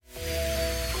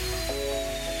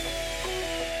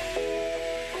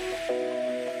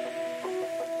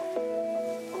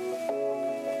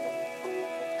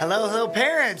Hello, hello,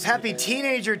 parents. Happy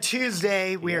Teenager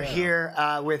Tuesday. We are here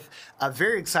with a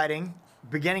very exciting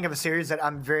beginning of a series that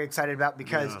I'm very excited about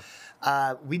because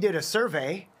we did a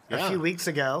survey a few weeks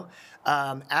ago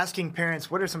asking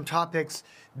parents what are some topics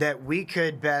that we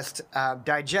could best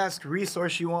digest,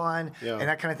 resource you on, and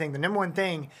that kind of thing. The number one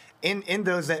thing in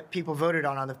those that people voted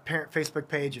on the parent Facebook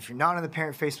page, if you're not on the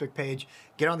parent Facebook page,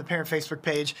 get on the parent Facebook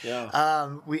page.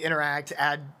 We interact,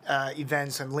 add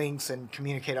events and links and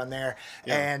communicate on there.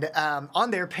 And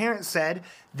on there, parents said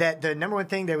that the number one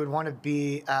thing they would want to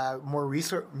be more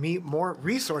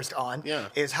resourced on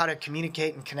is how to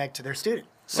communicate and connect to their student.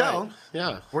 So,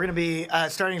 we're going to be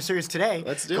starting a series today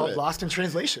called Lost in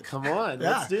Translation. Come on,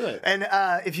 let's do it. And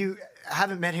if you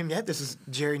haven't met him yet, this is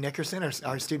Jerry Nickerson,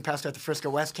 our student pastor at the Frisco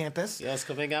West campus. Yes,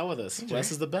 come hang out with us.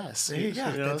 Wes is the best. There you go.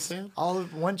 You know what I'm saying? All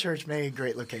of one church, many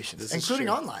great locations, including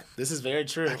online. This is very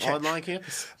true. Okay. Online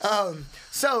campus.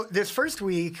 So this first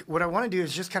week, what I want to do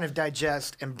is just kind of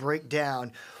digest and break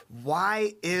down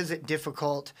why is it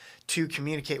difficult to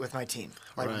communicate with my team?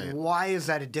 Like, why is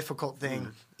that a difficult thing,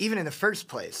 even in the first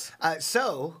place?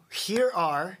 So here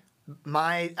are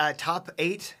my top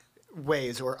 8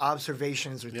 ways or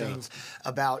observations or things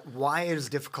about why it is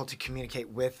difficult to communicate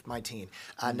with my teen.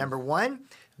 Number 1,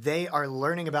 they are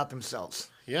learning about themselves.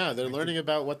 Yeah, they're learning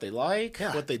about what they like,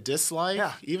 what they dislike,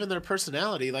 even their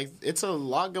personality. Like, it's a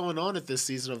lot going on at this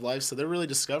season of life, so they're really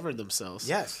discovering themselves.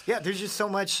 Yes. Yeah, there's just so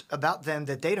much about them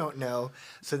that they don't know.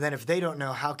 So then if they don't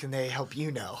know, how can they help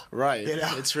you know? Right. You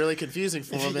know? It's really confusing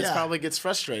for them. It probably gets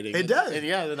frustrating. It does. And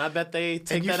and I bet they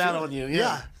take that out on you.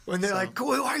 Yeah. When they're like,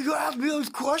 why are you going to ask me those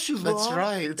questions, Mom? That's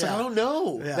right. It's like, I don't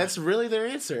know. Yeah. That's really their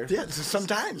answer. Yeah,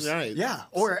 sometimes. Right. Yeah.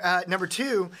 Or number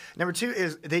two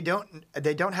is they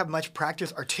don't have much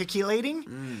practice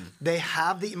articulating. They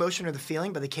have the emotion or the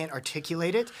feeling, but they can't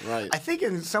articulate it. Right. I think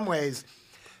in some ways,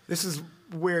 this is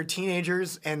where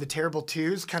teenagers and the terrible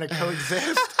twos kind of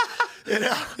coexist. You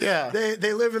know,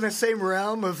 they live in the same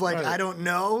realm of like I don't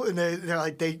know, and they're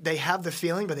like they have the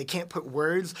feeling, but they can't put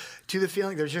words to the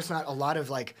feeling. There's just not a lot of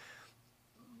like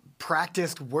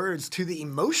practiced words to the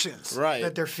emotions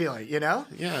that they're feeling. You know,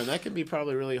 and that can be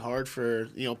probably really hard for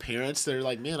parents. They're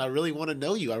like, man, I really want to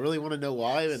know you. I really want to know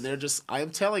why, and they're just, I am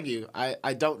telling you,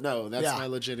 I don't know. That's my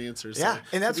legit answer. So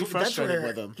and that's frustrating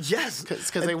with them. Yes,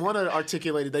 because they want to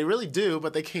articulate it. They really do,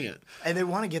 but they can't, and they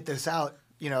want to get this out.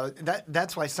 You know,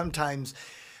 that's why sometimes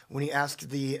when you ask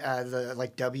the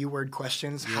like W word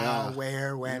questions, how,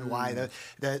 where, when, why,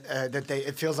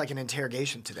 it feels like an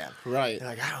interrogation to them. Right. They're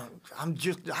like, I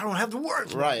don't have the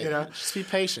words. Right. You know? Just be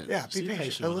patient. Yeah, be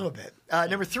patient a little bit.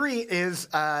 Number 3 is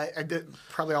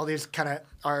probably all these kind of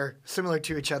are similar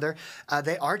to each other.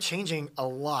 They are changing a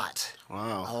lot.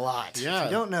 Wow. A lot. Yeah. If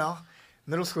you don't know,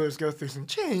 middle schoolers go through some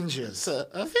changes.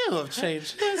 A few of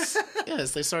changes.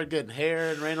 Yes, they start getting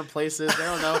hair in random places. They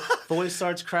don't know. Voice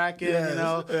starts cracking,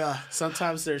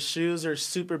 Sometimes their shoes are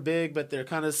super big, but they're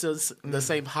kind of still the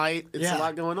same height. It's a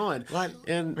lot going on.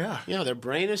 And, their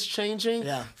brain is changing.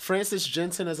 Yeah. Francis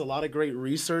Jensen has a lot of great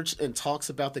research and talks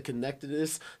about the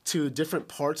connectedness to different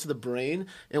parts of the brain.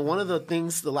 And one of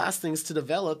the last things to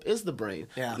develop is the brain.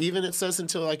 Yeah. Even it says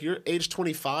until like you're age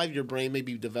 25, your brain may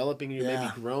be developing, you may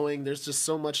be growing. There's just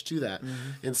so much to that.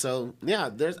 And so,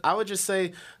 I would just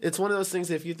say it's one of those things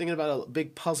that if you're thinking about a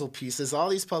big puzzle pieces, all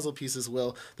these puzzle pieces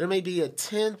there may be a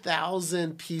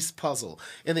 10,000 piece puzzle.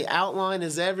 And the outline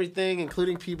is everything,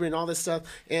 including puberty and all this stuff.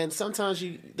 And sometimes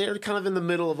they're kind of in the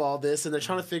middle of all this and they're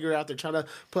trying to figure out, they're trying to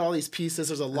put all these pieces.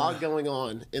 There's a lot going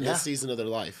on in this season of their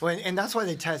life. Well, and that's why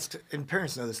they test, and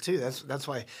parents know this too. That's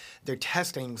why they're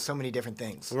testing so many different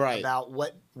things. About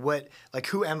what like,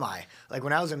 who am I? Like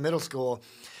when I was in middle school,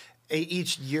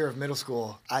 each year of middle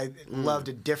school, I loved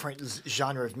a different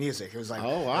genre of music. It was like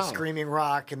the screaming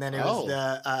rock, and then it was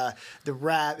the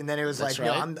rap, and then it was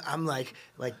I'm like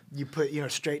you put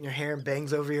straighten your hair and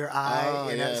bangs over your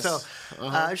eye. So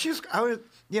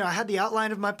I had the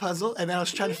outline of my puzzle, and then I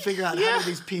was trying to figure out how do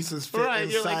these pieces fit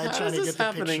inside, trying to get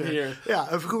the picture here?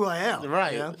 Of who I am.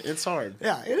 Right, it's hard.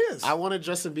 Yeah, it is. I wanted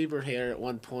Justin Bieber hair at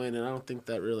one point, and I don't think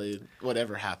that really would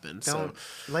ever happen.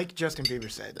 Like Justin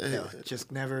Bieber said,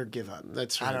 just never give up.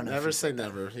 That's right. I don't know. Never say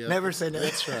never. Yep. Never say never.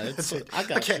 That's right. That's it. I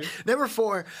got you. Number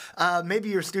 4, maybe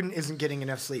your student isn't getting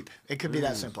enough sleep. It could be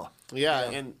that simple. Yeah,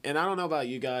 and I don't know about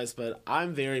you guys, but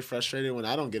I'm very frustrated when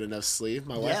I don't get enough sleep.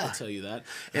 My wife will tell you that.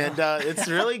 And it's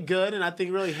really good and I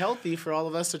think really healthy for all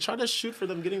of us to try to shoot for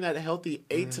them getting that healthy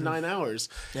 8 to 9 hours.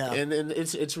 Yeah. And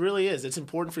it's really is. It's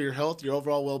important for your health, your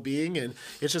overall well-being, and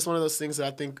it's just one of those things that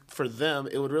I think for them,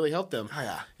 it would really help them. Oh,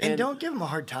 yeah. And don't give them a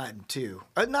hard time, too.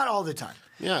 Not all the time.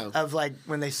 Yeah. Of like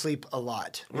when they sleep a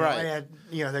lot. Right.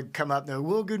 They come up and they're,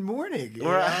 well, good morning.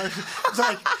 Right.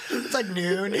 It's like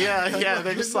noon. Yeah.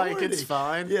 They're just like, it's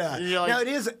fine. Yeah. Like, now, it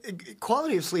is,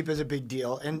 quality of sleep is a big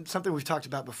deal. And something we've talked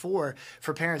about before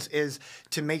for parents is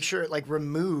to make sure, like,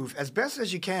 remove, as best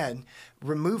as you can,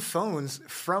 remove phones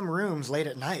from rooms late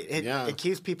at night. It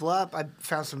keeps people up. I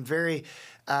found some very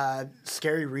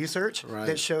scary research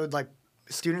that showed, like,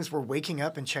 students were waking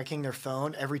up and checking their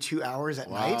phone every 2 hours at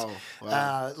night.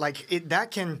 Wow. That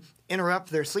can interrupt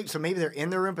their sleep. So maybe they're in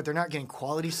their room, but they're not getting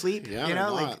quality sleep.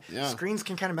 Yeah, Screens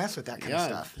can kind of mess with that kind of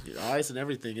stuff. Your eyes and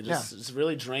everything. It's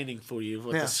really draining for you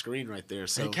with the screen right there.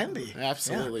 So it can be.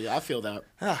 Absolutely. I feel that.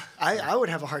 I would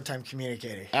have a hard time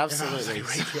communicating. Absolutely.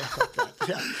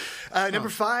 Number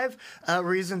 5,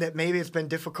 reason that maybe it's been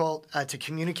difficult to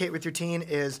communicate with your teen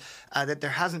is that there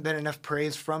hasn't been enough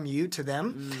praise from you to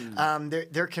them.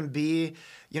 There can be,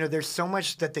 there's so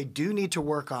much that they do need to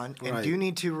work on and do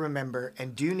need to remember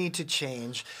and do need to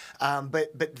change.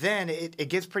 But then it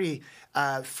gets pretty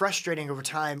frustrating over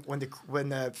time when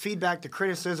the feedback, the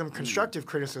criticism, constructive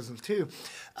criticisms too,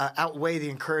 outweigh the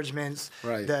encouragements,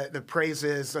 the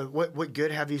praises. What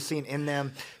good have you seen in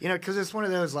them? Because it's one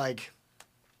of those like,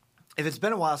 if it's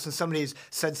been a while since somebody's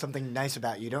said something nice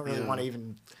about you, you don't really want to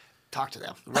even talk to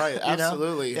them. Right,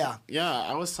 absolutely. Yeah.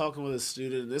 I was talking with a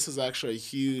student, and this is actually a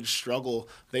huge struggle.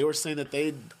 They were saying that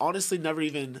they honestly never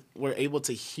even were able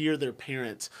to hear their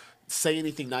parents say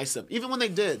anything nice to them. Even when they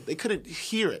did, they couldn't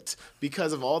hear it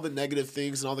because of all the negative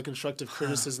things and all the constructive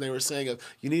criticism they were saying of,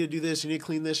 you need to do this, you need to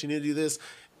clean this, you need to do this.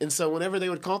 And so whenever they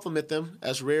would compliment them,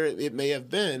 as rare it may have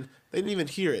been, they didn't even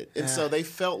hear it. And so they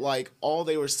felt like all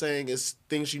they were saying is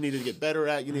things you need to get better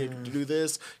at, you need to do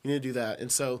this, you need to do that.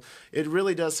 And so it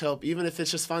really does help, even if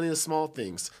it's just finding the small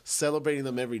things, celebrating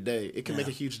them every day. It can make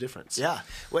a huge difference. Yeah.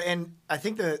 Well, and I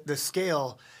think the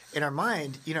scale in our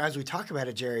mind, as we talk about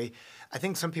it, Jerry, I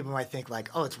think some people might think like,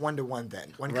 oh, it's 1-to-1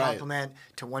 then. One compliment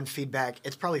to one feedback.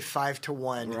 It's probably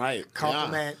 5-to-1. Right.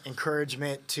 Compliment,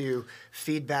 encouragement to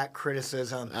feedback,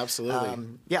 criticism.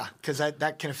 Absolutely. Because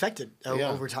that can affect it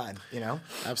over time,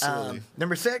 Absolutely.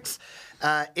 Number 6,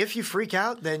 if you freak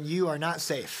out, then you are not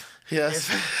safe. Yes.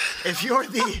 If you're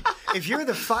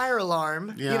the fire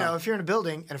alarm, if you're in a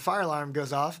building and a fire alarm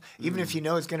goes off, even if you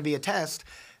know it's going to be a test,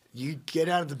 you get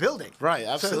out of the building. Right,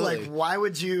 absolutely. So, like, why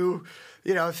would you,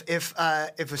 if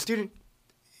a student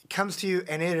comes to you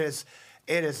and it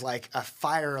is like a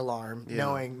fire alarm,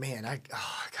 knowing, man, I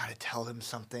got to tell them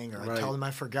something, or I tell them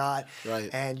I forgot,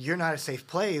 and you're not a safe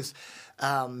place,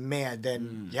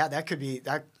 then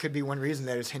that could be one reason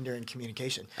that is hindering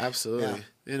communication. Absolutely. Yeah.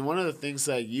 And one of the things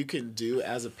that you can do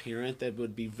as a parent that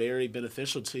would be very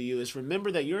beneficial to you is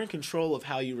remember that you're in control of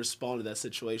how you respond to that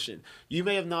situation. You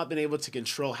may have not been able to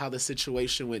control how the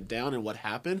situation went down and what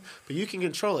happened, but you can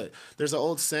control it. There's an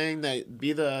old saying that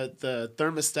be the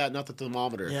thermostat, not the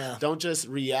thermometer. Yeah. Don't just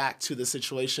react to the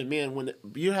situation. Man, when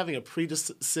you're having a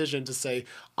predecision to say,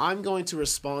 I'm going to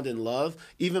respond in love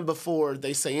even before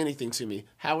they say anything to me,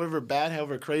 however bad,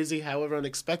 however crazy, however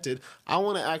unexpected, I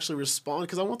want to actually respond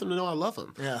because I want them to know I love them.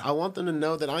 Yeah. I want them to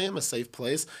know that I am a safe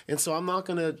place, and so I'm not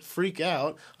going to freak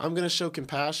out. I'm going to show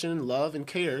compassion, love, and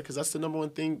care because that's the number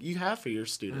one thing you have for your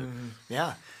student. Mm-hmm.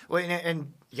 Yeah. Well,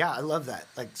 and I love that.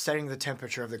 Like setting the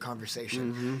temperature of the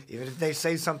conversation. Even if they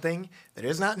say something that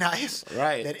is not nice,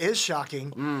 that is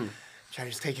shocking, try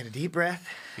just taking a deep breath.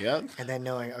 Yep. And then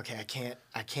knowing, okay,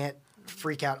 I can't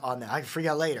freak out on that. I can freak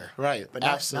out later. Right. But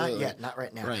absolutely. Not yet. Not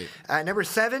right now. Right. Number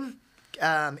 7.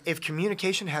 If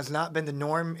communication has not been the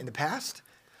norm in the past,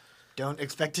 don't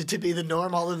expect it to be the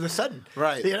norm all of a sudden.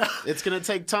 Right. It's going to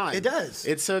take time. It does.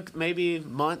 It took maybe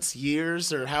months,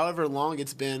 years, or however long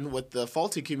it's been with the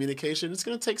faulty communication. It's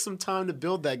going to take some time to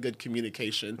build that good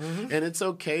communication. And it's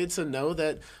okay to know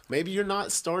that maybe you're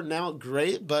not starting out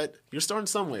great, but you're starting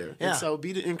somewhere. Yeah. And so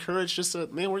be encouraged just to,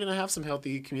 we're going to have some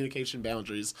healthy communication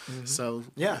boundaries. So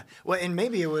yeah. Well, and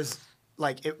maybe it was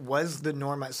like it was the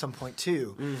norm at some point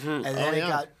too. And then it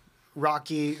got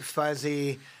rocky,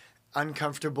 fuzzy,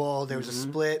 uncomfortable. There was a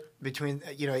split between,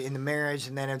 in the marriage,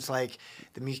 and then it's like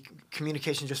the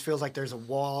communication just feels like there's a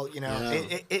wall,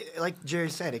 It, like Jerry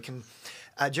said, it can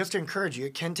just to encourage you,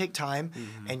 it can take time,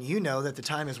 and you know that the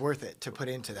time is worth it to put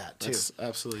into that too. That's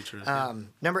absolutely true.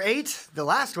 Number 8, the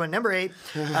last one, number 8,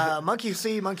 monkey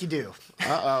see, monkey do.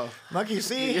 Monkey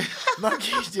see,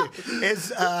 monkey do.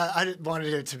 I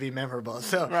wanted it to be memorable.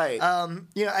 So,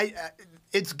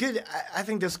 it's good. I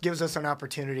think this gives us an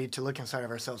opportunity to look inside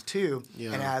of ourselves too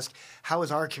and ask, how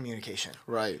is our communication?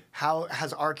 Right. How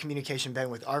has our communication been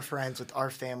with our friends, with our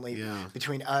family,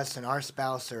 between us and our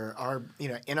spouse, or our,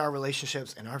 in our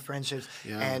relationships and our friendships,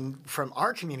 and from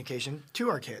our communication to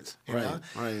our kids? You know?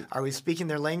 Right. Are we speaking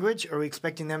their language, or are we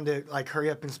expecting them to hurry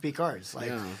up and speak ours?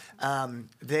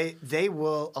 They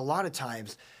will, a lot of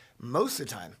times, most of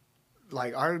the time,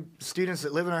 like our students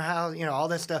that live in our house, all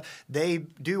that stuff, they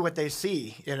do what they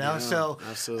see, So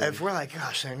absolutely. If we're like,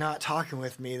 gosh, they're not talking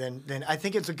with me, then I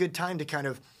think it's a good time to kind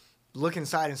of look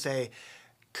inside and say,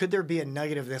 could there be a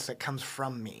nugget of this that comes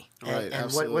from me?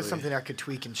 And what's something I could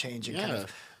tweak and change and kind of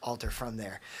alter from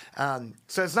there?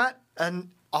 So it's not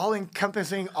an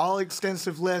all-encompassing,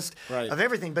 all-extensive list of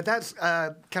everything, but that's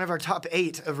kind of our top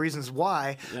 8 of reasons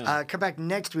why. Come back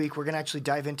next week. We're going to actually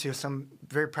dive into some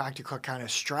very practical kind of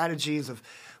strategies of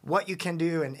what you can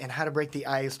do and how to break the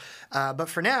ice. But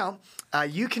for now,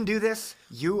 you can do this.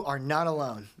 You are not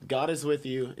alone. God is with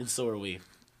you, and so are we.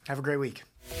 Have a great week.